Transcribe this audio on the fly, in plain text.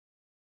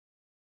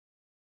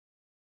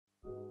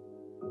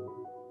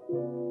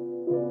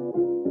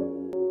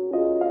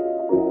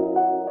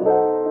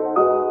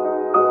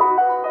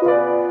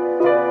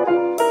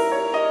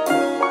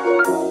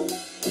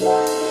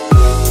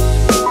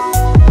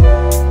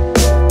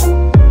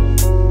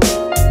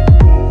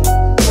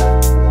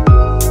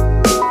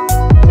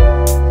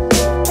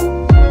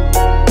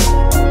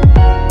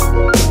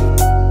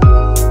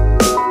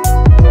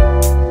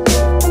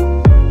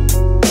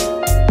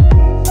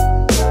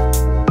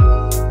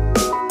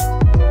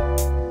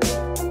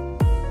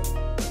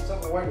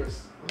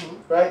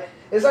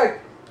it's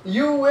like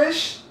you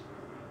wish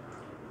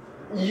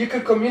you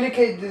could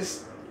communicate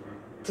this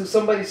to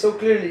somebody so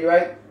clearly,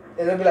 right?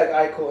 And they'll be like,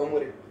 alright, cool, I'm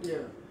with it. Yeah.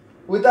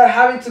 Without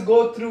having to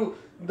go through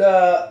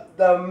the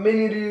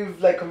minutive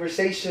like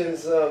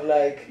conversations of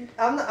like.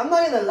 I'm not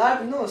gonna lie,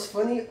 but you know what's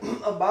funny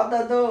about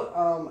that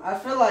though? I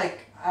feel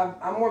like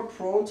I'm more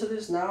prone to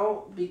this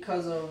now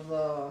because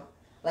of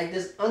like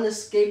this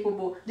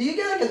unescapable. Do you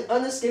get like an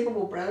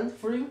unescapable brand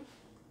for you?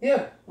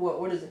 Yeah.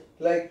 What is it?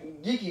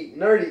 Like geeky,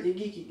 nerdy. You're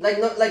geeky. Like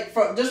no, like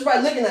just by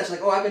looking at you,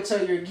 like, oh, I can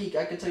tell you're a geek.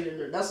 I can tell you're a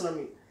nerd. That's what I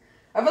mean.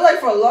 I feel like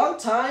for a long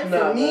time,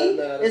 for me,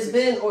 it's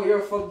been, oh, you're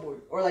a fuckboy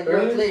or like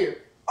you're a player.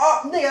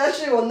 Oh, nigga, that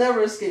shit will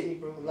never escape me,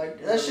 bro.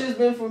 Like that shit's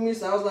been for me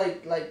since I was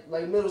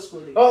like middle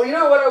school. Dude. Oh, you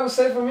know what I would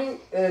say for me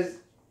is,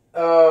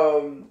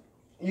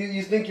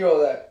 you think you're all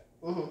that.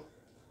 Mm-hmm.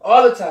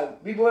 All the time,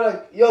 people are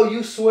like, yo,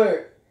 you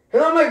swear.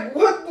 And I'm like,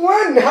 what?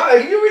 When? How?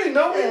 You really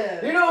know me?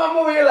 Yeah. You know, I'm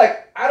over here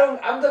like,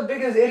 I'm the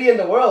biggest idiot in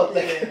the world.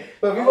 Like, Yeah.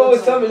 but people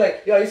always tell me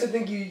like, yo, I used to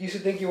think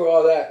you were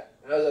all that.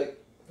 And I was like,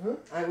 huh?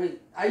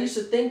 I used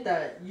to think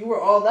that you were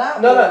all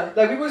that. No.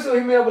 Like people used to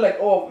hit me up with like,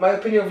 oh, my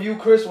opinion of you,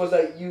 Chris, was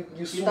that you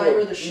swore. thought you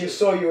were the shit. You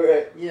saw you were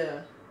it.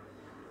 Yeah.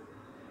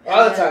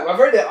 All the time. I've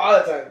heard that all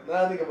the time.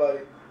 Now I think about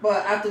it.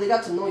 But after they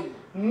got to know you.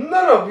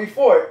 No,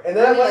 before. And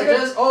then I'm like,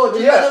 just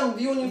let them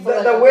viewing you for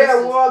the way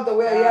I walk, the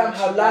way I am,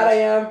 how loud I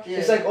am. Yeah.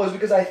 It's like, oh, it's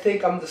because I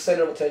think I'm the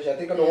center of attention. I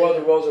think I'm the world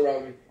that rolls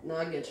around me. No,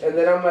 I get you. And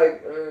then I'm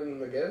like,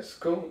 I guess,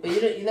 cool. But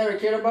you never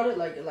cared about it?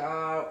 Like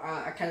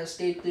I can't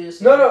escape this?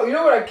 No, you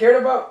know what I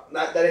cared about?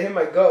 Not that it hit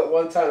my gut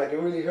one time, like it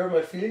really hurt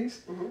my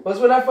feelings, was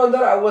when I found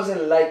out I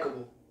wasn't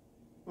likable.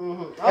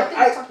 Mm-hmm.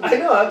 I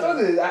know, I told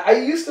you this. I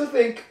used to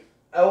think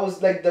I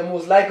was like the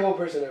most likable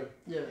person ever.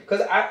 Yeah.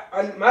 Because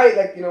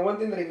one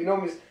thing that if you know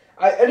me is,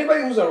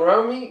 anybody who's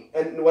around me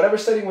and whatever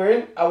setting we're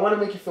in, I want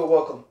to make you feel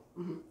welcome.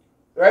 Mm-hmm.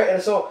 Right?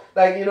 And so,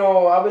 like,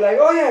 I'll be like,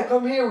 oh yeah,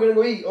 come here, we're going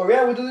to go eat. Or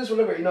yeah, we do this,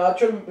 whatever. I'll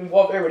try to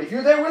involve everybody. If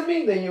you're there with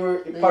me, then you're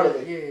part of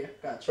it. Yeah,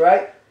 gotcha.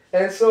 Right?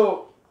 And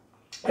so,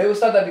 I always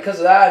thought that because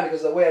of that, and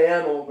because of the way I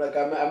am, or like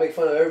I make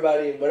fun of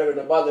everybody and whatever, and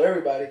I bother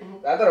everybody,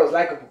 I thought I was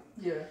likable.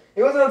 Yeah.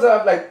 It wasn't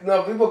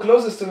until people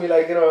closest to me,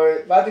 like,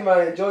 Fatima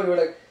and Jody were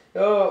like,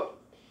 yo,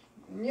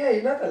 yeah,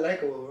 you're not that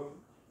likable, bro.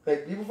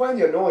 Like, people find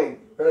you annoying.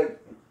 Or like,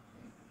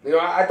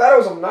 I thought I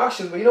was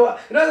obnoxious, but it's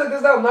like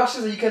this that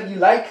obnoxious that you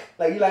like,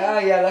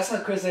 yeah, that's how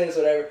Chris is,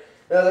 whatever.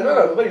 And I was like,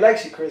 no, nobody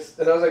likes you, Chris.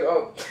 And I was like,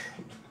 oh.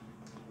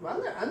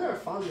 I never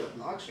found you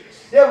obnoxious.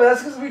 Yeah, but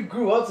that's because we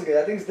grew up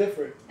together. I think it's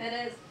different. It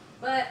is.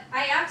 But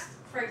I asked,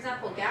 for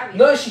example, Gabby.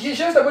 No, she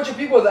shares a bunch of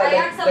people that I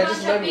asked a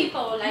bunch of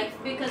people,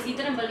 like, because he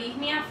didn't believe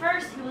me at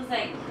first. He was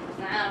like,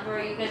 nah,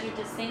 bro, you guys are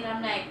just saying that.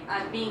 I'm like,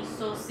 I'm being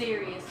so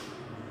serious.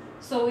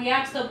 So we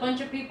asked a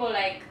bunch of people,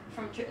 like,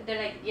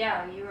 they're like,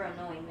 yeah, you were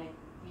annoying. Like,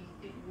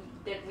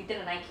 we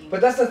didn't like you.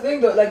 But that's the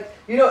thing, though. Like,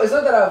 it's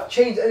not that I've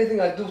changed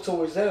anything I do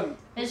towards them.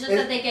 It's just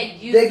that they get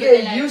used to it.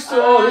 They get used to,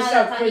 oh, this is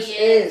how Chris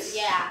is.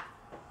 Yeah.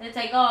 It's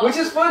like, oh. Which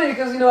is funny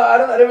because,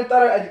 I never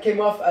thought I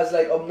came off as,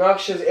 like,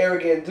 obnoxious,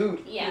 arrogant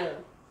dude. Yeah.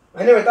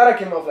 I never thought I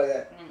came off like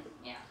that.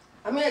 Yeah.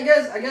 I mean, I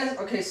guess,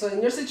 okay, so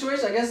in your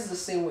situation, I guess it's the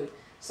same way.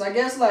 So I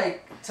guess,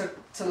 like,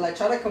 to like,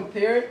 try to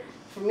compare it,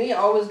 for me, I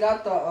always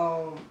got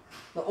the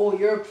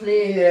you're a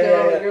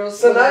player, yeah.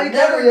 So now you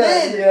never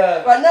did.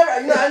 Yeah. But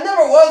I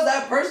never was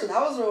that person. I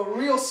was a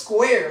real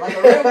square, like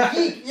a real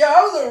geek. Yeah,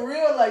 I was a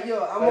real, like,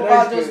 I'm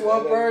about just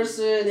one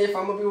person, if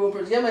I'm gonna be one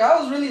person. Yeah, like,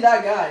 I was really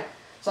that guy.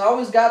 So I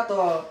always got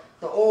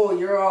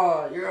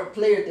you're a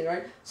player thing,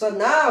 right? So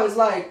now it's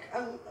like,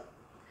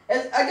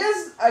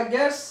 I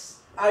guess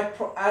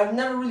I've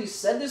never really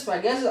said this, but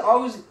I guess it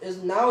always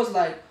is now. It's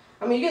like,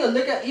 I mean, you're gonna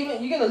look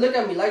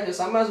at me like this.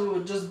 I might as well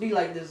just be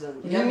like this.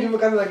 And you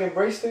kind of like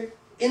embraced it.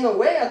 In a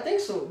way, I think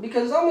so,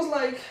 because it's almost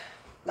like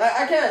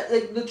I can't,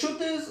 like, the truth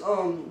is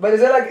But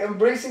is that like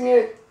embracing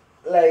it?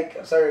 Like,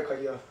 I'm sorry to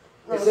cut you off.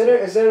 No,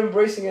 is that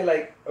embracing it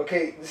like,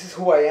 okay, this is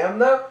who I am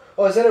now?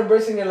 Or is that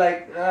embracing it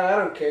like, I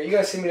don't care, you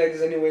guys see me like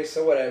this anyway,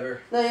 so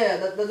whatever? No, yeah,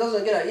 that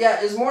doesn't get it.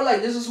 Yeah, it's more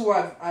like this is who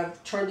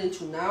I've turned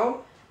into now,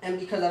 and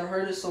because I've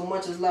heard it so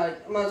much, it's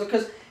like,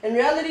 because in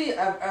reality,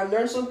 I've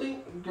learned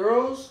something.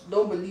 Girls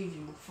don't believe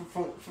you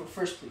from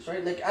first place,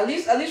 right? Like, at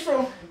least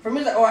from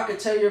me, it's like, oh, I could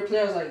tell you're a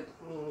player. I was like,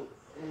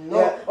 no.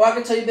 Yeah. Or I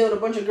could tell you been with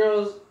a bunch of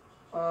girls.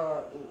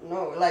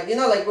 No. Like,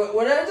 like,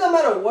 whatever, it doesn't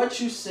matter what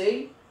you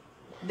say,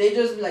 they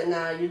just be like,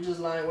 nah, you're just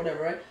lying,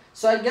 whatever, right?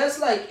 So I guess,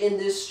 like, in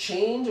this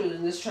change or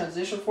in this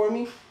transition for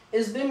me,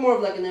 it's been more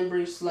of like an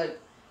embrace, like,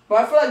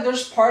 but I feel like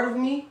there's part of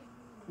me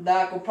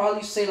that I could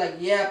probably say, like,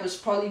 yeah, but it's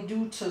probably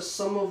due to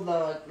some of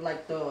the,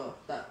 like, the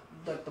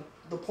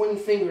pointing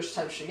fingers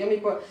type shit, you get me?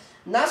 But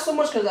not so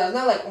much because it's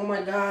not like, oh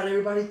my god,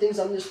 everybody thinks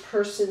I'm this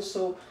person,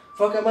 so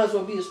fuck, I might as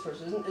well be this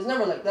person. It's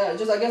never like that. It's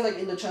just, I guess, like,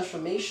 in the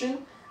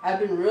transformation, I've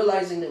been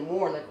realizing it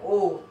more, like,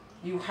 oh,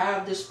 you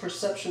have this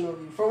perception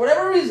of you for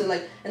whatever reason,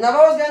 like, and I've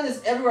always gotten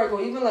this everywhere I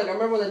go. Even, like, I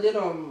remember when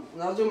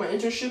I was doing my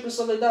internship and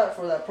stuff like that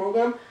for that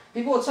program,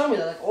 people would tell me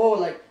that, like, oh,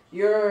 like,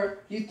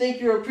 you think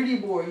you're a pretty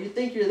boy, you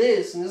think you're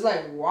this, and it's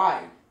like,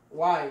 why,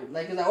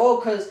 like, it's like, oh,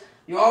 cause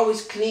you're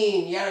always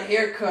clean, you got a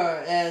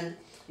haircut, and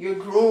you're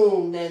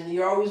groomed and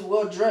you're always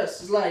well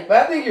dressed. It's like. But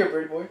I think you're a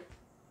pretty boy.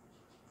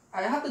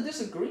 I have to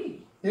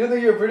disagree. You don't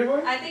think you're a pretty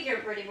boy? I think you're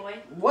a pretty boy.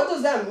 What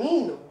does that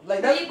mean though?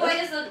 Like Pretty boy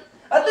is a.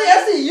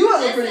 I see you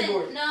as a pretty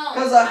boy. No.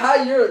 Because of how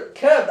you're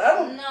kept. I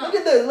don't. No. Look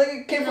at this. Look,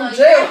 it came from You're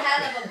jail. a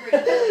hell of a pretty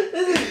boy.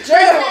 This is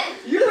jail.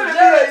 You're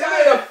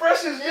the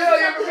freshest jail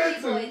you ever been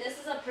to. This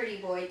is a pretty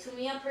boy. To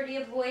me, a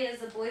pretty boy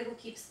is a boy who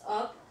keeps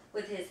up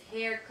with his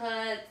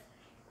haircut,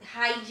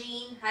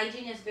 hygiene.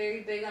 Hygiene is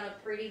very big on a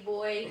pretty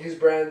boy. His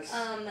brands.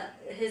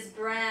 His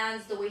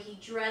brands, the way he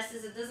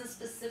dresses. It doesn't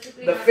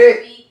specifically The have fit.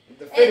 to be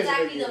The fit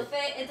exactly is the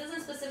fit. It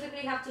doesn't specifically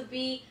have to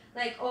be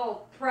like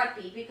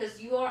preppy,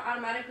 because you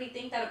automatically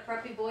think that a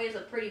preppy boy is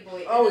a pretty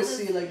boy. I always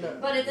see it like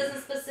that. But it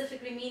doesn't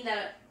specifically mean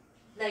that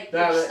like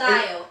Nah, your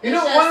style. You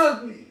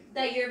know,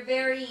 that you're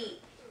very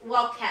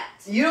well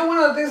kept. You know, one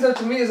of the things that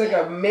to me is like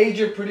a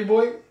major pretty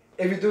boy.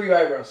 If you do your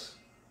eyebrows.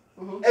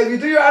 Mm-hmm. If you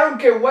do I don't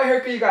care what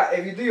haircut you got.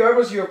 If you do your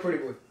eyebrows, you're a pretty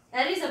boy.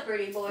 Eddie's a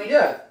pretty boy.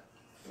 Yeah.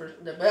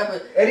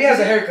 But Eddie has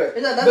a haircut.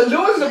 But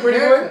Lewis is a pretty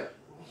boy.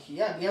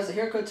 Yeah, he has a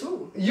haircut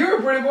too. You're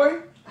a pretty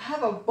boy. I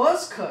have a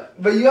buzz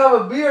cut. But you have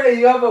a beard and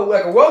you have a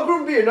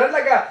well-groomed beard, not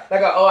like a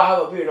I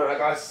have a beard, no, like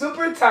a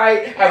super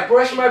tight. I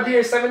brush my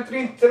beard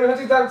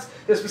 700 times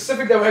the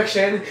specific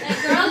direction.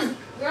 And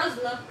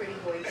girls love pretty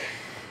boys.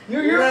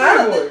 You're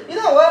a pretty boy. You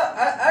know what?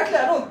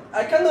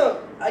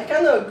 I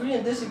kind of agree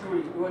and disagree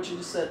with what you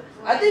just said.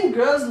 I think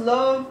girls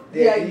love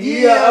the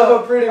idea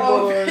of a pretty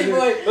boy.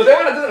 But they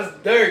want to do this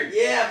dirty.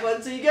 Yeah, but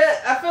until you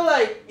get, I feel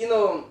like, you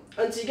know,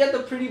 until you get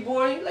the pretty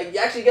boy, like you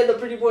actually get the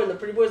pretty boy, and the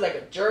pretty boy is like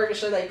a jerk and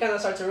shit, like you kind of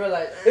start to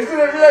realize. It's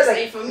gonna realize like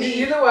like for me.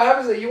 You know what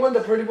happens? That you want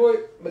the pretty boy,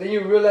 but then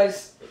you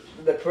realize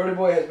the pretty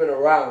boy has been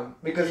around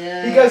because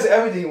he gets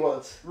everything he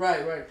wants.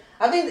 Right.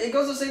 I think it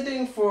goes the same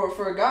thing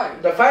for a guy.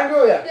 The fine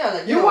girl, yeah. Yeah,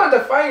 like you want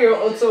the fine girl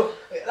also.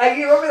 Like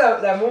you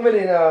remember that moment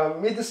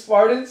in Meet the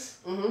Spartans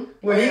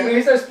when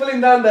he starts pulling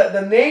down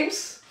the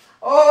names.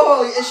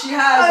 Oh, she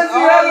has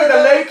like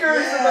the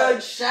Lakers and like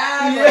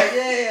Shaq.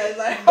 It's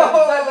like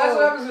that's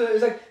what happens.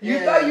 It's like you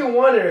thought you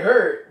wanted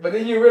her, but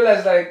then you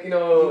realize like you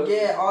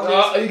get all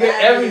this you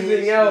get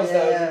everything else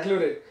that was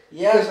included.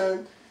 Yeah,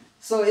 man.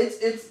 So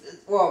it's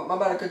well, my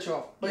bad to cut you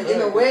off, but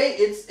in a way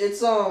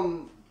it's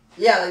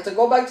like to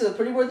go back to the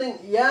pretty boy thing.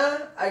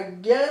 Yeah, I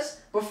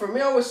guess, but for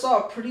me, I always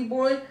saw a pretty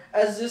boy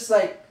as just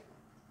like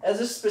as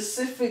a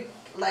specific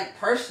like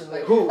person.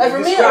 Like who? Like for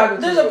me,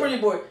 there's a pretty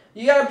boy.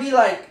 You gotta be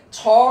like a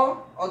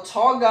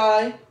tall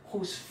guy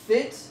who's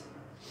fit,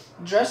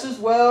 dresses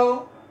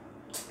well,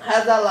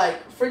 has that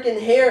like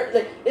freaking hair.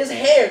 Like his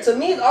hair, to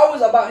me, it's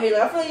always about hair.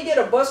 Like, I feel like you get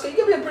a buzz cut. You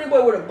can be a pretty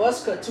boy with a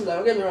buzz cut too. Like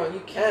don't get me wrong,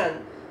 you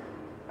can.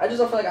 I just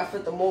don't feel like I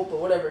fit the mold, but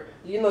whatever.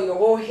 You know, your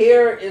whole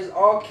hair is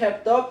all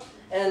kept up,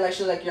 and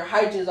like your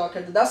hygiene is all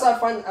kept up. That's what I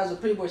find as a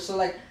pretty boy. So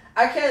like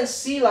I can't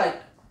see like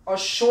a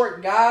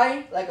short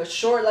guy, like a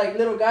short like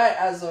little guy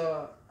as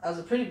a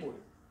pretty boy.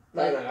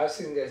 Like, I've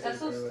seen guys. That's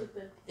so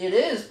stupid. It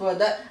is, but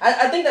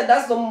I think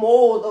that's the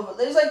mold of.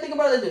 It's like think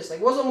about it like this.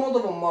 Like what's the mold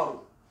of a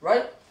model,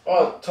 right?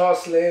 Oh, tall,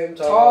 slim.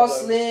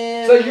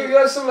 Slim. So you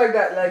have something like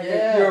that, like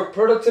your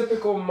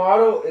prototypical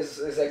model is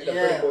like the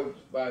pretty boy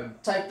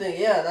vibe. Type thing,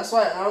 yeah. That's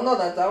why I don't know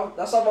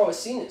that's how I've always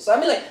seen it. So I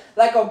mean,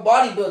 like a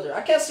bodybuilder.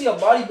 I can't see a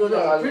bodybuilder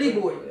as a pretty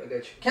boy. I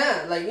get you.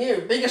 Can't like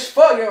you're big as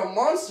fuck. You're a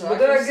monster. But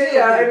then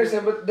I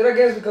understand. But then I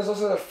guess because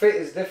also the fit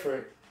is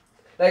different.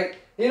 Like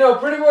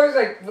pretty boys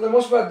like for the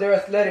most part they're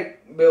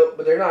athletic built,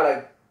 but they're not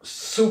like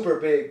super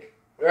big.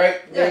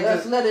 Right? Yeah, they're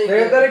athletic.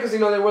 They're athletic because,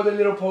 they wear the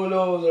little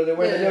polos or they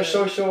wear the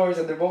little shorts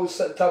and they're both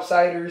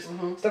topsiders.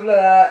 Stuff like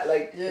that.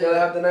 Like, they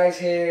have the nice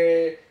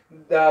hair.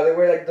 They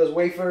wear, like, those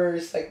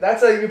wafers. Like,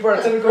 that's like your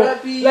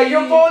prototypical. Like,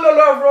 your polo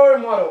love role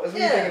model is what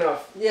you're thinking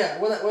of. Yeah,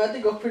 when I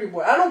think of pretty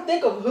boy. I don't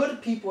think of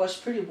hood people as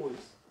pretty boys.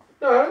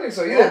 No, I don't think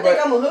so either. I think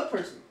I'm a hood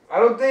person. I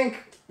don't think...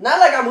 Not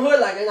like I'm hood,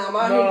 like, and I'm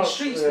out here in the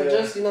streets, but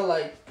just,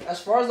 like,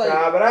 as far as, like...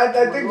 Nah, but I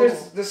think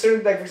there's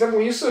certain, like, for example,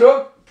 when you suit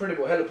up, pretty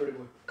boy, hella pretty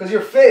boy. Because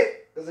you're fit.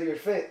 Because you're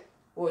fit.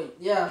 Well,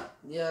 yeah.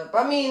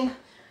 But I mean,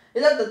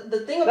 is that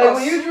the thing about... Like,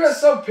 when you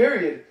dress up,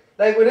 period.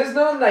 Like, when it's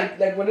not,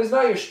 like when it's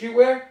not your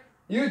streetwear,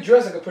 you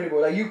dress like a pretty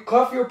boy. Like, you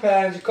cuff your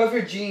pants, you cuff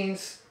your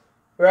jeans,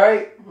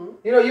 right?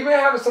 You may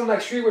have some, like,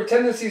 streetwear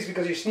tendencies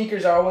because your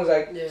sneakers are always,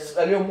 like,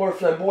 a little more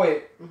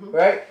flamboyant,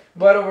 right?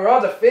 But overall,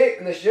 the fit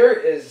in the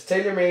shirt is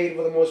tailor-made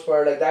for the most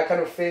part. Like, that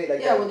kind of fit.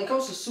 Like when it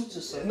comes to suits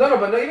and stuff. No,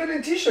 but not even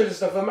in t-shirts and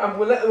stuff.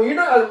 When you're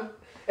not...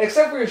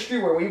 Except for your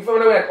streetwear, when you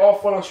find out like all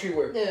full-on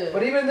streetwear. Yeah.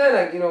 But even then,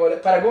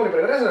 like, Patagonia,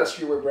 but that's not a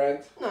streetwear brand.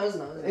 No, it's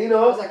not.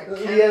 It's like a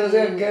camping. It's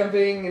like a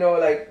camping,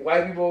 like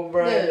white people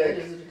brand. Yeah, like, it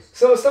is.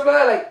 So stuff like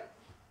that,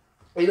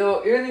 like,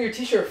 even your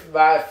t-shirt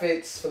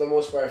fits for the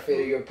most part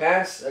fitted. Your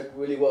pants are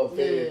really well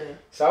fitted. Yeah.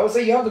 So I would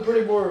say you have the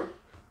pretty board.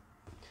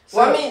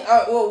 Well, I mean,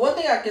 one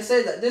thing I can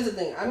say that there's a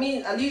thing. I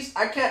mean, at least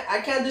I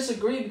can't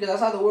disagree because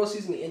that's how the world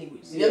sees me,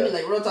 anyways. You know what I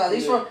mean? Like real talk. At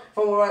least from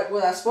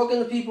what I've spoken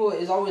to people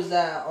is always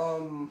that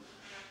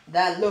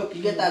that look,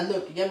 you get that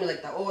look, you get me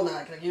like that. Oh, nah,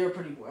 like you're a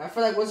pretty boy. I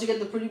feel like once you get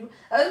the pretty boy,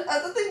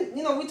 I think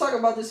we talk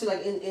about this too,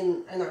 like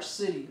in our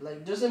city,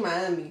 like just in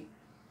Miami.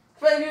 I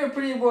feel like if you're a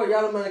pretty boy, you're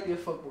automatically a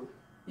fuckboy.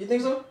 You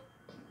think so?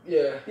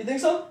 Yeah. You think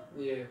so?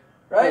 Yeah.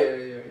 Right?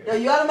 Yeah.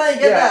 You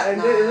automatically get that.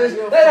 And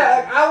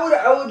Nah,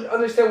 I would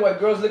understand why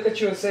girls look at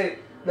you and say,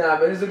 nah,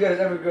 man, this is as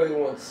every girl he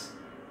wants.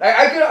 Like,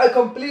 I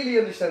completely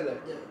understand that.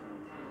 Yeah.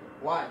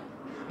 Why?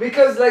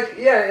 Because, like,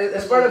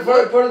 it's part of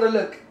the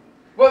look.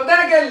 Well, then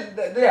again,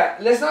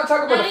 let's not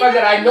talk about the fact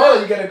that I know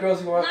that you get the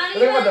girls you want. Not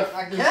Let's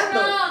talk even,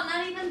 about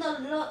not even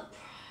the look.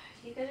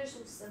 You guys are so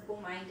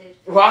simple-minded.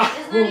 Wow.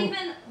 It's not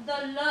even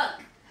the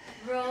look,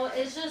 bro.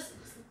 It's just,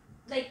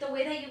 like, the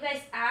way that you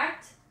guys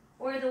act,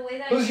 or the way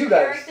that Who's your you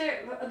guys?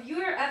 character...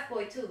 You're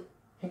F-boy, too.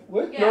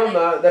 What? Yeah, No, like, I'm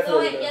not.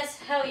 Definitely not. Yes,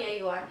 hell yeah,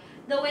 you are.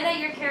 The way that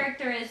your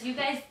character is, you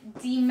guys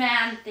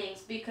demand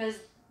things because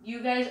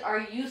you guys are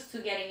used to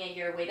getting it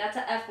your way. That's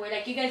a F word.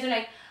 Like, you guys are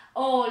like,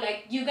 oh,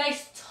 like, you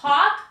guys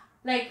talk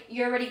like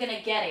you're already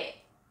gonna get it.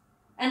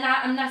 And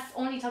I'm not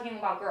only talking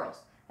about girls.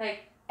 Like,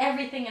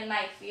 everything in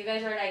life. You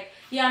guys are like,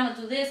 yeah, I'm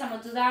gonna do this, I'm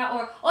gonna do that.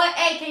 Or, oh,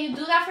 hey, can you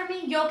do that for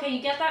me? Yo, can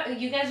you get that?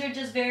 You guys are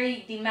just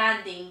very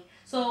demanding.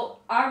 So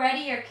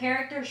already your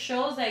character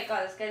shows like,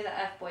 oh, this guy's an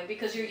F-boy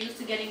because you're used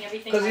to getting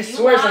everything. Because he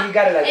swears that he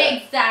got it like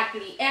that.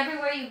 Exactly.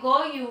 Everywhere you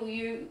go,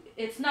 you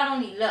it's not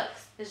only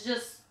looks. It's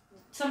just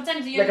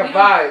sometimes you like a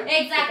vibe.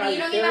 Exactly. You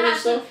don't even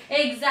have to.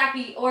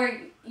 Exactly.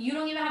 Or you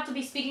don't even have to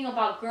be speaking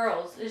about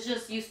girls. It's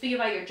just you speak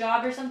about your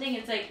job or something.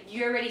 It's like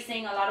you're already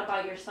saying a lot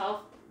about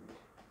yourself.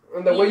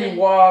 And the way you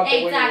walk.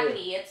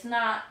 Exactly. It's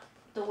not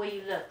the way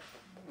you look.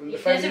 And You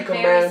the guys fact are you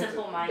very command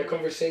simple-minded. the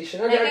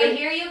conversation. Like, I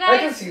hear you guys. I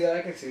can see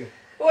that.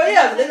 Well,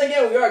 yeah, but then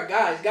again, we are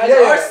guys. Guys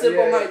are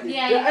simple-minded.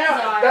 Yeah, you guys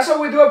are. That's why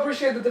we do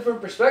appreciate the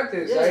different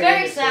perspectives. It's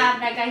very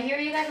sad. Like, I hear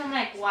you guys, I'm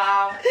like,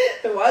 wow.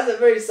 Why is it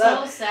very sad?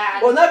 So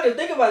sad. Well, now,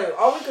 think about it.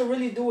 All we can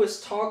really do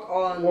is talk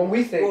on what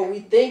we think. What we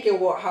think and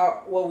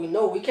what we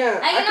know. We can't.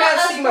 And I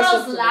can't see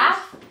myself. Girls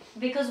laugh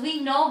because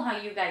we know how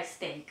you guys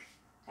think.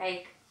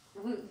 Like,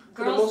 girls.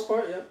 For the most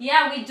part, yeah.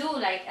 Yeah, we do.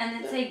 Like,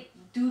 and it's like,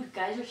 dude,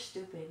 guys are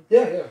stupid.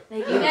 Yeah.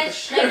 Like, you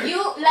guys,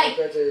 like,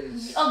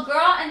 a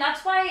girl, and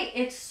that's why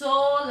it's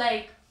so,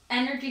 like,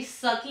 energy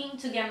sucking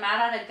to get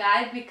mad at a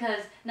guy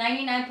because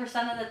 99%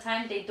 of the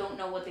time they don't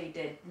know what they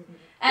did.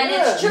 And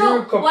it's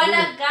true. When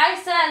a guy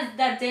says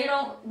that they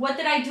don't, what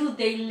did I do?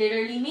 They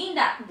literally mean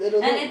that.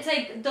 And it's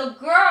like the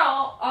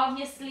girl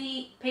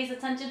obviously pays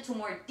attention to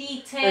more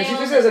details. And she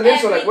just has an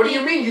answer like, what do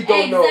you mean you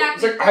don't know?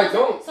 It's like, I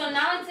don't. So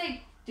now it's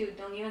like, dude,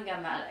 don't even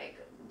get mad. Like,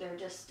 they're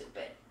just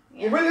stupid.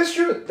 Yeah. It really is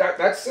true.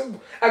 That's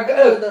simple.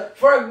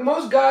 For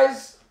most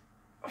guys,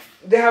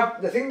 they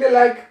have the thing they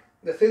like,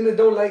 the thing they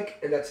don't like,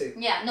 and that's it.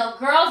 Yeah, no,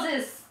 girls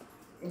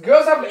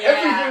have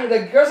everything.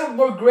 Like, girls have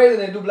more gray than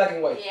they do black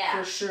and white. Yeah.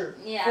 For sure.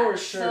 Yeah. For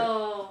sure.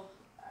 So,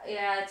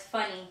 yeah, it's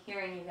funny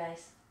hearing you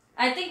guys.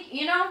 I think,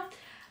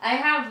 I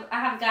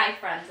have guy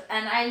friends,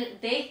 and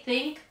they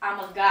think I'm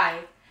a guy.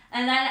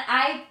 And then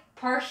I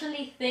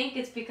partially think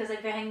it's because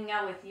I've been hanging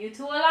out with you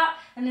two a lot,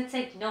 and it's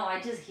like, no,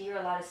 I just hear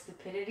a lot of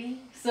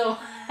stupidity. So,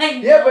 I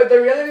know. Yeah, but the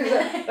reality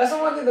is that's the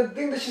one thing, the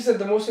thing that she said,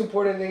 the most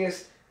important thing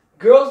is,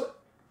 girls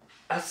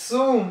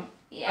assume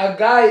a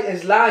guy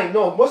is lying.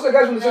 No, most of the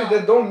guys when they say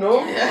they don't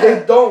know,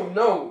 they don't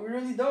know. We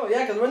really don't.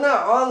 Yeah, because we're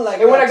not on like.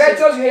 And when a guy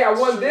tells you, hey, I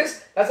want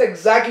this, that's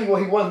exactly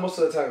what he wants most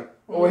of the time.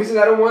 Or he says,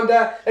 I don't want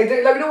that. Like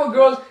you know what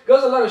girls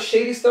a lot of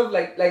shady stuff.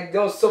 Like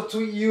they'll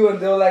subtweet you and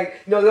they'll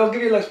they'll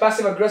give you like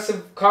passive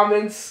aggressive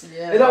comments.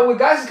 Yeah. With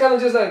guys it's kind of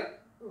just like,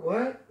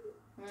 what?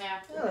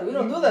 Yeah, we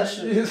don't do that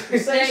shit. We say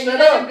straight you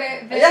up.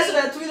 Yesterday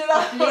I tweeted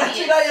out. I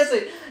tweeted out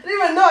yesterday. I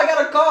didn't even know I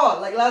got a call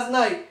like last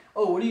night.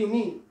 Oh, what do you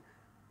mean?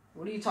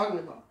 What are you talking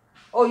about?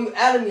 Oh, you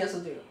added me or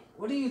something.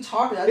 What are you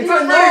talking about? I didn't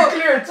even know.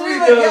 Clear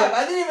tweet,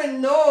 I didn't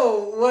even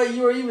know what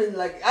you were even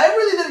like. I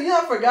really didn't.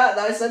 I forgot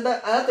that I said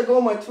that. I have to go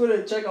on my Twitter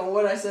and check on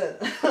what I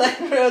said. Like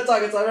real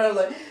talking. So I was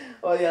like,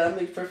 oh yeah, that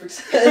makes perfect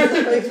sense.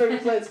 That makes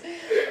perfect sense.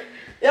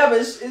 Yeah, but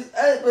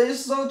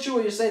it's so true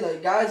what you're saying.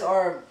 Like guys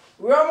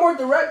we are more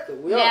direct.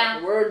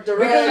 We're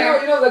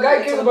direct. Because the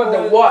guy cares about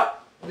the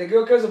what. The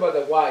girl cares about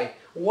the why.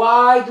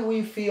 Why do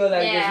we feel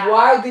like this?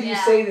 Why did you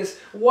say this?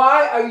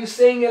 Why are you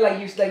saying it like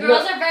you like?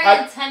 Girls are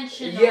very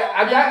intentional.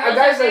 Yeah,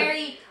 girls are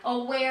very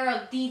aware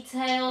of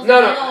details.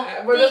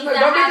 Don't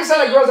make it sound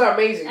like girls are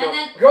amazing.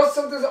 Girls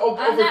sometimes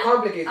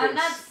overcomplicate things. I'm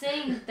not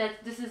saying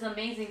that this is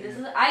amazing.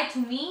 To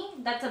me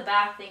that's a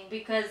bad thing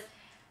because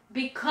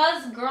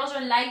girls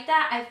are like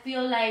that. I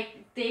feel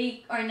like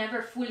they are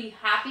never fully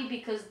happy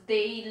because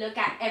they look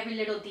at every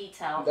little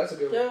detail. That's a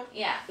good one.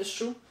 Yeah, it's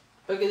true.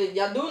 Because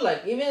y'all do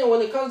like even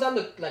when it comes down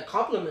to like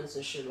compliments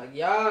and shit, like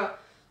y'all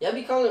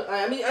be calling.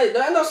 I mean,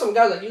 I know some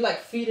guys like you like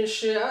feet and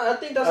shit. I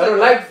think that's. I don't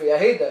like feet. I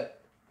hate that.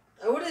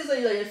 What is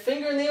it like your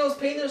fingernails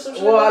painted or some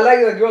shit? Well, I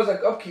like the girls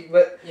like upkeep,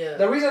 but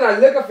the reason I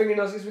look at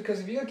fingernails is because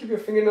if you don't keep your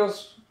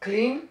fingernails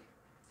clean,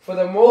 for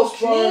the most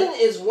part, clean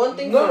is one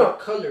thing. No,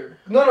 colored.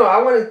 No,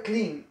 I want it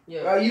clean.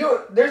 Yeah. You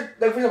don't. There's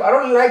like for example, I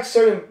don't like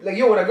certain like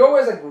when a girl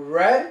wears like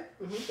red.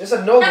 Mm-hmm. It's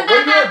a no. But when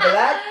you wear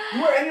black,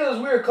 you wear any of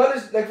those weird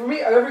colors. Like for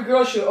me, every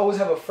girl should always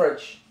have a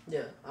French.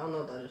 Yeah, I don't know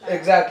what that is.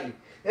 Exactly.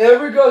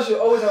 Every girl should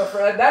always have a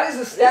friend. That is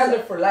the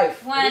standard for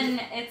life. When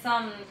it's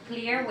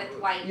clear with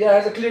white. Yeah,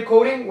 it has a clear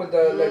coating with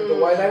the like the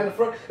white line in the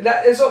front.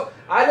 And so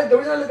the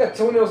reason I look at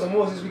toenails the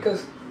most is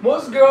because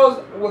most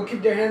girls will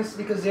keep their hands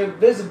because they're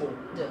visible.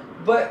 Yeah.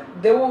 But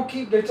they won't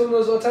keep their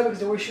toenails all the time because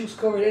they wear shoes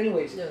covered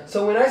anyways. Yeah.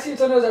 So when I see your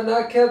toenails are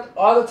not kept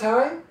all the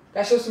time,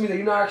 that shows to me that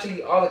you're not actually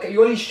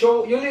you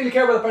only really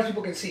care about the parts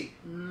people can see.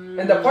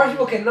 And the parts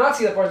people cannot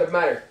see, the parts that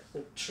matter.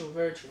 True,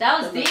 very true.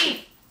 That was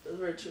deep. That's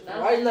very true.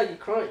 Why you like you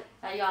crying?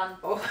 I yawned.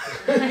 Oh.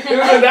 It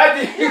wasn't that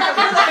deep.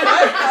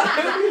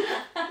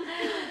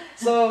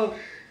 So,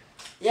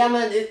 yeah,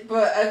 man.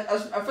 But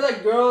I feel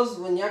like girls,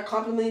 when y'all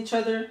compliment each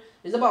other,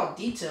 it's about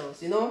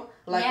details, you know?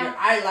 Like your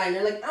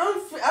eyeliner. Like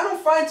I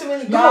don't find too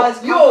many guys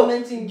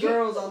complimenting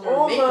girls on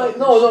their makeup.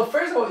 No.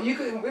 First of all, you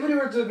could even if you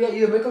were to be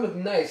your makeup look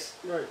nice.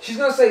 Right. She's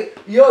gonna say,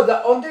 "Yo,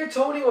 the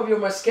undertoning of your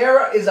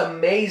mascara is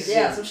amazing."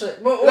 Yeah, some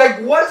shit. But, like,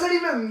 what does that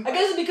even? I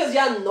guess it's because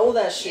y'all know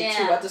that shit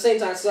too. At the same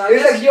time, so I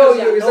it's guess like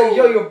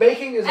yo, your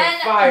baking is on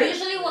fire. And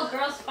usually, what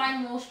girls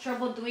find most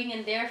trouble doing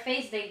in their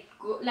face, they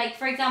go, like,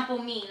 for example,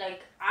 me,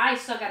 like. I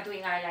suck at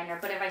doing eyeliner,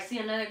 but if I see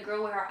another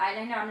girl with her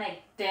eyeliner, I'm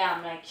like,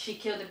 damn, like, she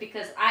killed it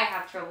because I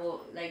have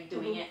trouble, like,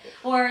 doing it.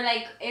 Or,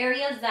 like,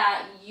 areas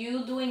that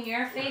you do in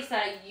your face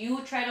that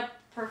you try to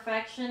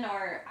perfection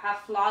or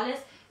have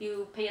flawless,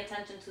 you pay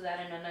attention to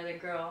that in another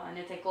girl, and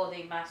it's like, oh,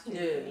 they master.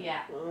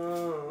 Yeah.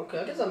 Oh,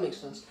 okay. I guess that makes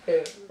sense.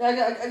 Yeah. I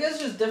guess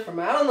it's just different,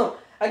 man. I don't know.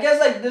 I guess,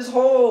 like, this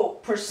whole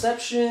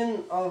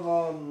perception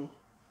of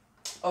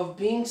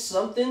being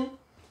something,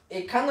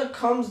 it kind of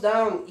comes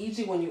down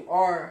easy when you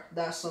are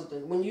that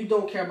something. When you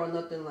don't care about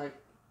nothing like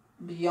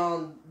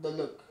beyond the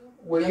look.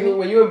 When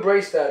you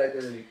embrace that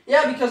identity.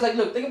 Yeah, because like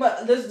look, think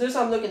about this. This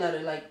I'm looking at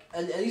it like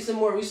at least in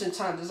more recent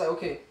times. It's like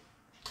okay,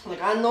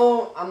 like I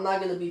know I'm not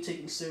gonna be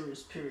taken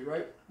serious. Period.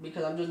 Right?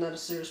 Because I'm just not a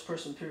serious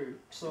person. Period.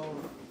 So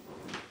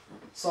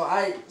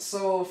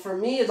for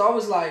me it's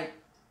always like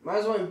might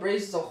as well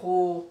embrace the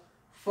whole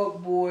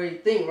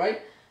fuckboy thing,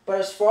 right? But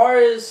as far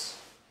as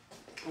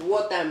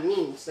what that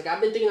means. Like, I've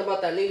been thinking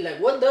about that lately.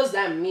 Like, what does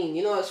that mean?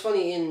 You know, it's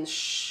funny, I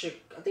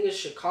think it's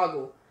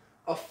Chicago.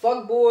 A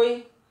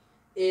fuckboy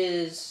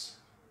is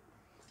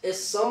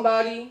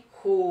somebody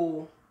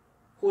who's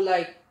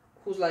like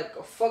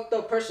a fucked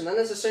up person. Not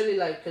necessarily,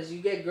 like, because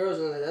you get girls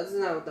and like, that's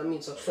not what that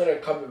means. So, it's not a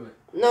compliment.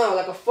 No,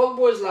 like, a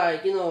fuckboy is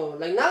like, you know,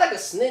 like, not like a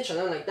snitch or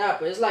nothing like that,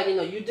 but it's like, you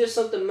know, you did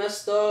something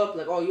messed up.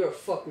 Like, oh, you're a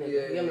fuck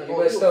nigga. Yeah, like, you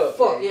messed up.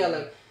 Fuck, yeah,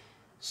 like.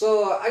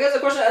 So, I guess the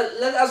question,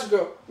 let's ask a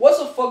girl. What's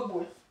a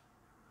fuckboy?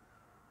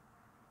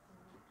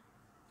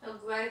 A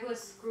guy who was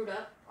screwed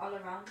up all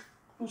around.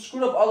 Who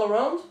screwed up all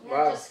around?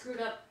 Yeah, just screwed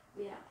up.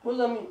 Yeah. What does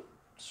that mean?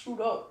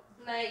 Screwed up?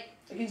 Like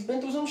he's been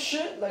through some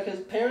shit? Like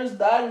his parents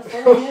died in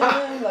front of him?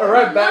 Like,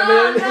 alright,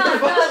 Batman.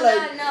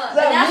 No.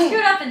 That's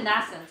screwed up in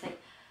that sense. Like,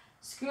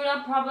 screwed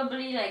up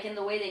probably like in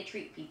the way they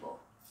treat people.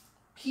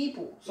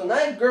 People. So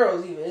not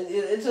girls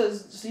even.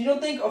 So you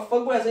don't think a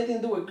fuckboy has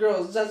anything to do with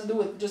girls. It has to do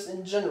with just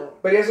in general.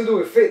 But it has to do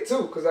with fit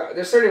too. Because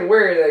there's certain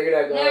wear that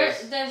you're not going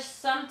to. There's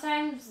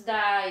sometimes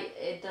that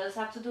it does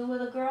have to do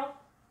with a girl.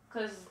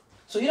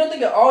 So you don't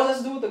think it always has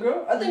to do with the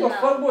girl? I think a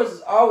fuckboy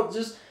is always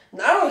just...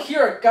 I don't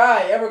hear a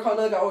guy ever call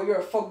another guy, oh, you're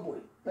a fuckboy.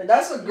 Like,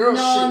 that's a girl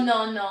shit.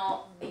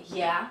 No.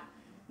 Yeah,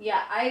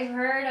 I've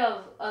heard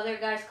of other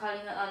guys calling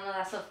it, oh, no,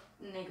 that's a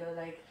nigga,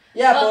 like...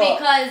 Yeah, but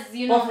because,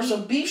 you know... But for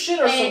some beef shit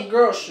or some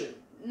girl shit?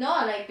 No,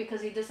 like,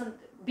 because he does some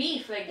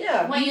beef. Like,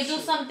 yeah, when beef you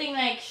do something,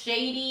 like,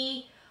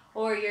 shady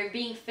or you're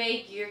being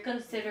fake, you're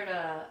considered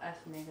a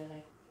nigga,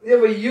 like... Yeah,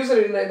 but you use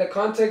it in the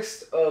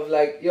context of,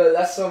 like, yo,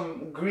 that's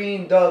some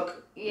green duck.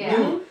 Yeah.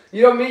 Dude.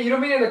 You don't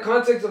mean in the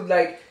context of,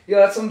 like, yo,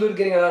 that's some dude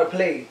getting a lot of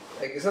play.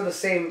 Like, it's not the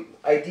same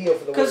idea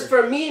for the word. Because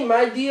for me,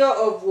 my idea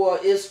of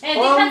what is it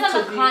depends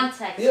on the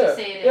context you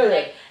say it in. Yeah.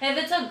 Like,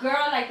 if it's a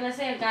girl, like, let's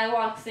say a guy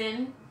walks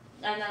in,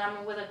 and then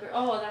I'm with a girl,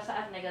 oh, that's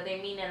a nigga.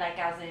 They mean it, like,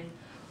 as in,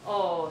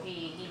 oh,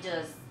 he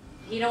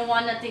don't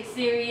want nothing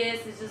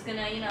serious. He's just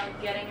gonna, you know,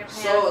 get in your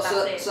pants. So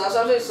that's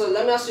what I'm saying. So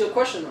let me ask you a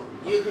question, though.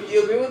 You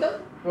agree with that?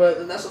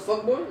 Well, that's a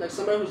fuckboy? Like,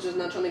 somebody who's just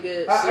not trying to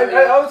get serious?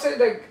 I would say,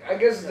 like, I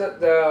guess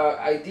the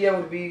idea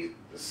would be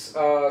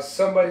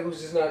somebody who's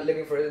just not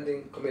looking for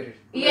anything committed.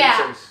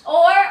 Yeah,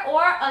 or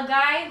a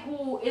guy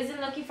who isn't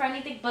looking for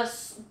anything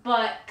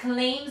but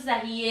claims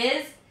that he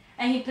is,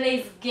 and he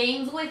plays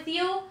games with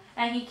you,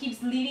 and he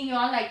keeps leading you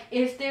on, like,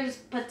 if there's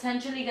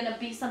potentially gonna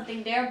be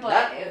something there, but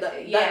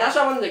that's what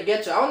I wanted to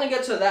get to. I want to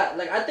get to that.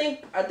 Like, I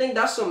think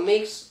that's what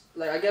makes,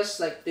 like, I guess,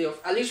 like,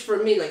 at least for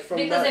me, like, from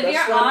because that, if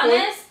you're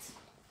honest,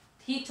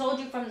 he told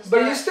you from the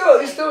start. But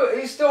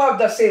you still have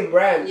that same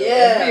brand. Though. Yeah.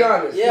 Let's be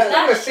honest. Yeah, you're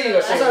gonna see the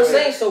that's same what I'm way.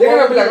 saying. So they're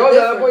gonna be like, oh,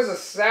 that difference? boy's a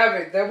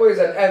savage. That boy's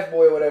an F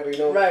boy, or whatever, you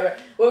know. Right.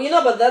 Well, you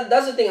know, but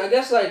that's the thing. I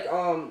guess like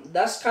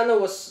that's kind of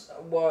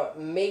what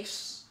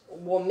makes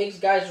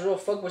guys real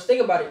fuckboys.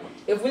 Think about it.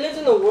 If we lived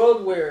in a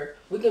world where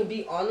we can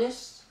be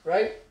honest,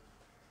 right,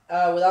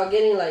 without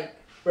getting like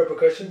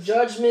repercussions,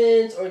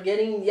 judgments, or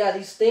getting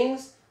these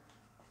things.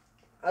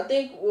 I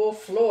think we'll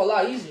flow a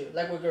lot easier,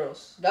 like with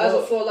girls. Guys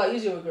will flow a lot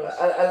easier with girls.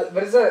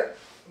 But is that...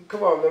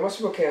 Come on, man. Most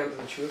people can't handle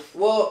the truth.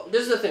 Well,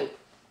 this is the thing.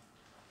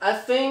 I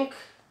think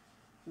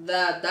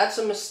that that's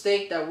a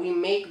mistake that we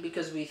make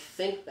because we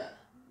think that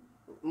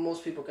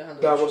most people can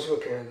handle. Yeah, most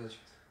people can handle it.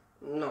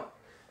 No.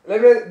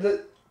 Like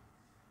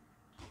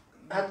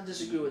I have to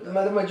disagree with that.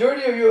 The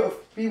majority of you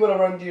of people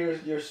around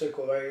your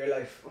circle, right, your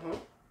life,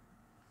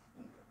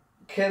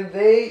 can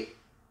they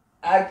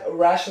act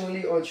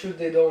rationally on truth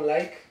they don't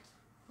like?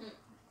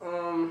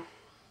 Well,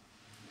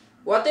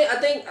 I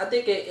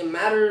think it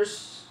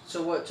matters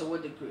to what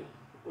degree.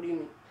 What do you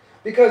mean?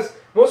 Because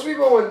most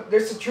people, when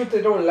there's a truth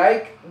they don't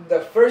like,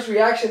 the first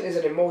reaction is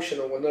an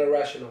emotional one, not a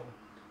rational one.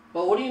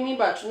 But what do you mean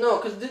by no?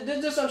 Because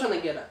this is what I'm trying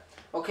to get at.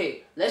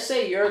 Okay, let's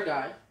say you're a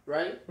guy,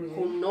 right,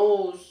 who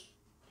knows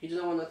he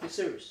doesn't want nothing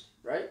serious,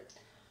 right?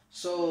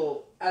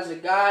 So as a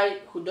guy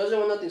who doesn't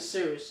want nothing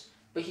serious,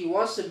 but he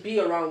wants to be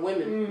around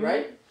women,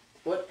 right?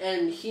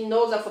 And he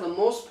knows that for the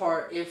most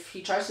part, if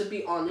he tries to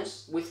be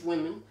honest with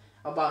women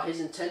about his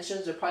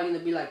intentions, they're probably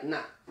gonna be like,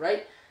 nah,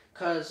 right?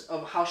 Because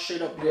of how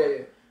straight up you are.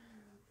 Yeah.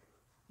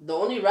 The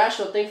only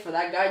rational thing for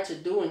that guy to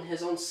do in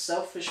his own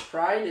selfish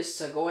pride is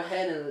to go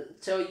ahead and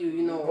tell you,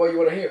 you know... What you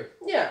want to hear.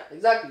 Yeah,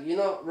 exactly. You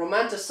know,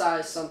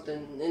 romanticize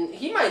something. And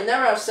he might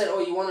never have said, oh,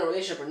 you want a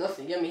relationship or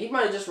nothing. You get me? He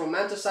might have just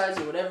romanticized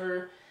it,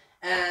 whatever.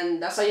 And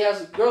that's how he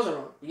has girls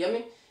around. You get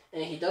me?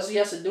 And he does what he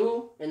has to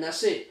do, and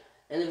that's it.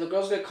 And if the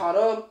girls get caught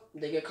up,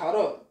 they get caught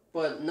up.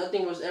 But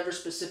nothing was ever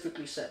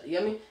specifically said. You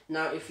get me?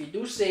 Now, if you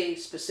do say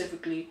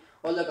specifically,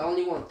 oh, look, I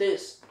only want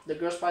this, the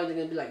girl's probably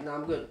going to be like, nah,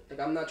 I'm good. Like,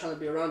 I'm not trying to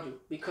be around you.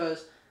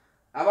 Because...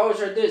 I've always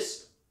heard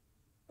this.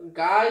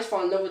 Guys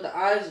fall in love with the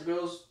eyes,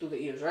 girls through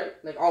the ears, right?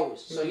 Like always.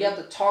 So you have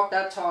to talk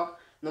that talk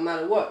no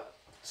matter what.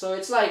 So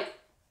it's like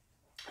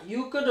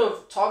you could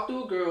have talked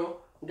to a girl,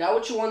 got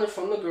what you wanted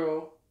from the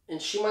girl,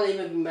 and she might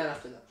even be mad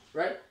after that,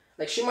 right?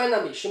 Like she might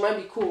not be. She might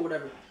be cool or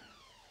whatever.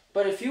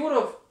 But if you would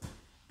have...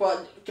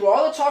 But through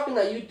all the talking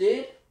that you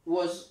did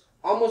was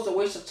almost a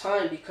waste of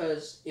time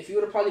because if you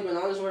would have probably been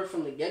honest with her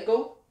from the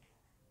get-go,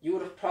 you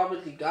would have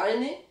probably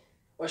gotten it.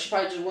 Or she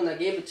probably just wouldn't have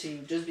gave it to you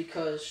just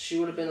because she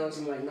would have been on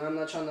some like, nah, I'm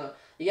not trying to...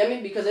 You get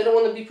me? Because they don't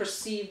want to be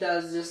perceived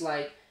as just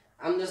like,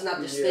 I'm just not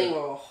this thing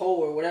or a hoe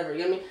or whatever. You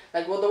get me?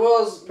 Like, well, the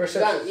world's...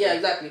 Perception. Yeah,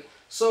 exactly.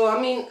 So, I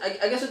mean,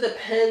 I guess it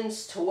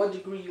depends to what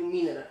degree you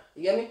mean it at.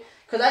 You get me?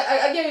 Because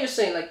I get what you're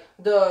saying. Like,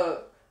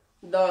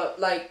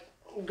 like,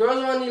 girls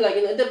around you, like,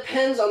 it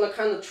depends on the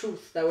kind of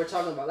truth that we're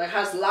talking about. Like,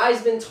 has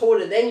lies been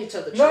told and then you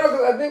tell the truth? No,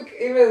 because I think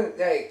even,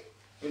 like...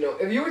 You know,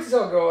 if you were to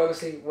tell a girl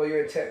honestly what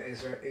your intent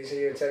is, right? You say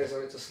your intent is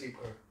only to sleep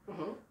with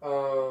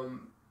her.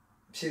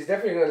 She's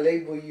definitely gonna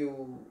label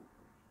you,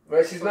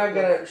 right? She's not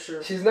gonna.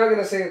 Sure. She's not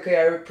gonna say, "Okay,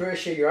 I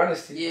appreciate your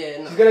honesty."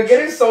 Yeah. No, she's gonna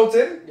get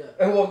insulted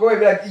and walk away.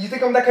 Be like, "You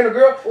think I'm that kind of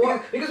girl?"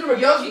 Well, because remember,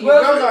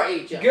 girls our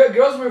age. Yeah.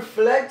 Girls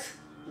reflect.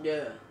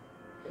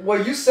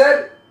 What you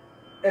said,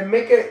 and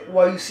make it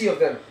what you see of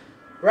them,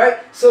 right?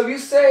 So if you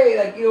say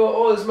like, you know,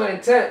 oh, this is my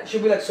intent,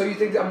 she'll be like, "So you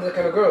think that I'm that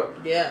kind of girl?"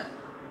 Yeah.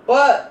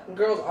 But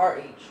girls our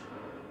age.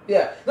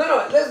 Yeah.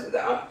 No. Let's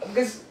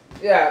because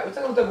we're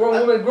talking about the grown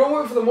women. Grown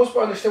women for the most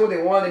part understand what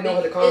they want. They know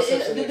how the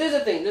concepts. There's a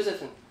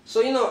thing.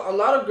 So you know, a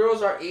lot of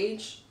girls our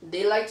age,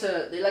 they like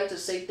to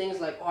say things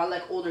like, "Oh, I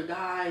like older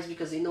guys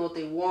because they know what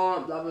they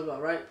want." Blah blah blah.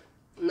 Right?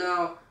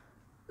 Now,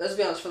 let's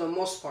be honest. For the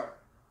most part,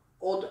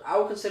 I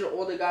would consider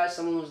older guys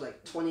someone who's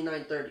like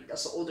 29, 30.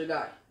 That's an older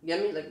guy. You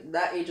get me? Like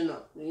that age and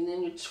up. In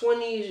your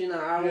 20s, you know,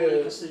 I don't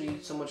really consider you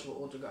so much of an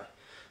older guy.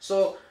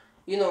 So,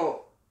 you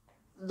know,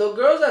 the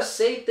girls that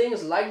say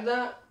things like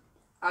that,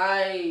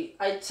 I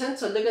tend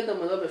to look at them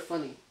a little bit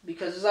funny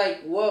because it's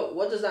like,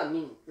 what does that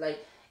mean?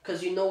 Like,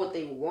 because you know what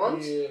they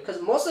want?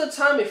 Because most of the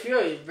time, if you're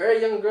a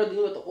very young girl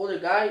dealing with an older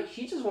guy,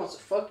 he just wants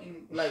to fuck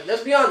you. Like,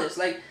 let's be honest.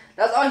 Like,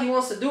 that's all he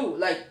wants to do.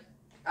 Like,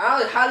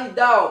 I highly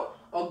doubt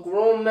a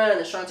grown man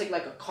is trying to take,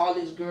 like, a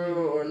college girl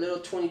or a little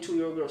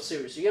 22-year-old girl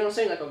serious. You get what I'm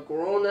saying? Like, a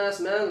grown-ass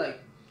man, like,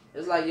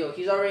 it's like, yo,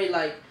 he's already,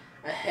 like,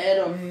 ahead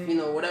of, you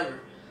know, whatever.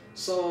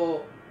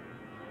 So,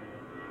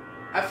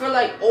 I feel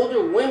like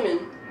older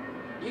women...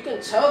 You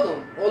can tell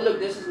them, oh look,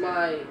 this is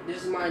my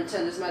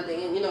intent, this is my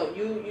thing, and you know,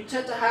 you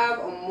tend to have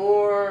a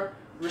more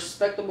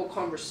respectable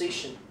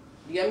conversation.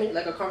 You get me?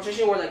 Like a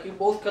conversation where like you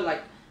both could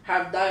like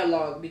have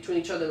dialogue between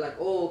each other, like,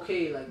 oh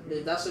okay, like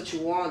if that's what you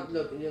want,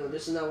 look, you know,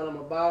 this is not what I'm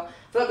about.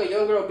 I feel like a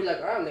young girl will be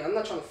like, alright, I'm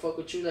not trying to fuck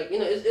with you, like, you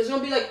know, it's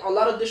gonna be like a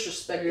lot of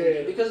disrespect in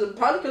there because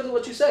probably because of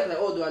what you said, like,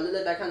 oh, do I look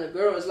like that kind of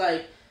girl? It's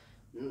like,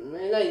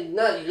 like,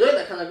 no, you look like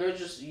that kind of girl,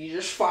 you're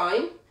just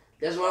fine.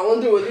 That's what I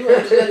want to do with you.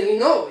 I'm just letting you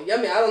know. You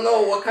get me? I don't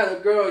know what kind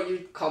of girl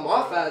you come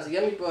off as. You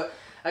get me? But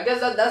I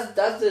guess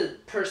that's the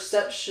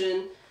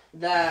perception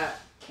that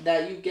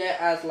you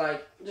get as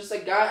like just a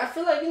guy. I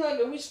feel like, you know,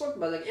 like we spoke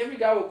about, like every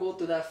guy will go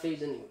through that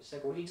phase anyways.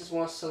 Like where he just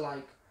wants to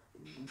like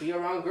be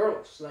around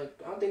girls. Like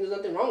I don't think there's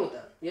nothing wrong with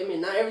that. You get me?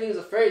 Not everything is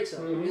a fairy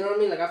tale. You know what I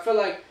mean? Like I feel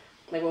like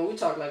when we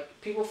talk,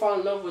 like people fall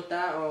in love with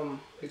that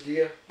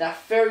that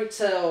fairy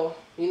tale,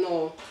 you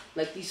know,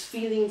 like these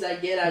feelings I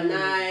get at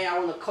night, I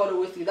want to cuddle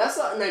with you. That's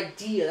not an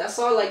idea. That's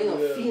all like, you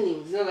know,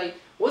 feelings. You know, like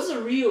what's the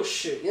real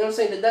shit? You know what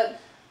I'm saying?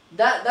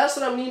 That's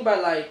what I mean by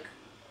like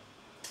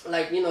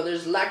like, you know,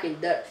 there's lacking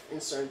depth in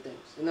certain things.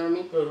 You know what I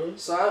mean? Mm-hmm.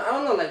 So I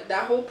don't know, like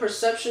that whole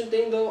perception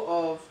thing though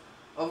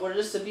of what it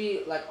is to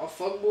be like a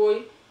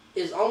fuckboy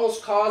is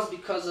almost caused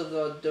because of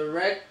the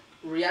direct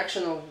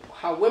reaction of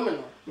how women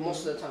are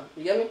most of the time.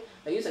 You get me?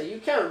 Like you said, you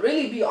can't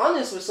really be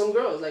honest with some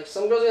girls. Like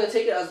some girls are gonna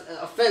take it as an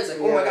offense. Like,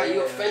 oh my god,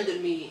 you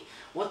offended me.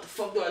 What the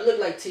fuck do I look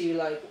like to you?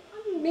 Like,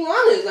 I'm being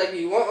honest. Like,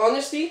 you want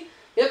honesty?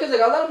 Yeah, because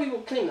like a lot of people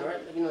claim that,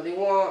 right? Like, you know, they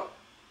want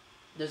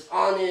this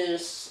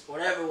honest,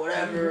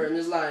 whatever, and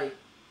it's like,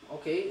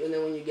 okay, and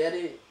then when you get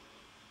it,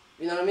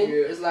 you know what I mean?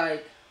 Yeah. It's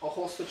like a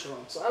whole switch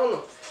around. So I don't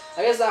know.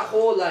 I guess that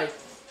whole like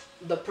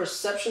the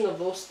perception of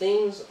those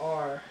things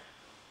are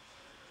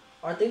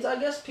things I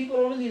guess people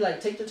don't really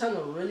like take the time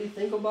to really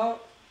think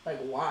about. Like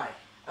why?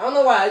 I don't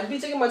know why. I'd be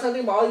taking my time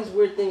thinking about all these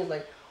weird things.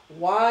 Like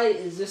why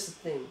is this a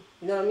thing?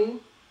 You know what I mean?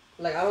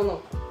 Like I don't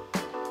know.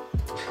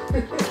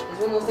 It's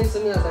one of those things to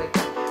me that's like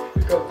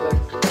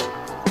Complex.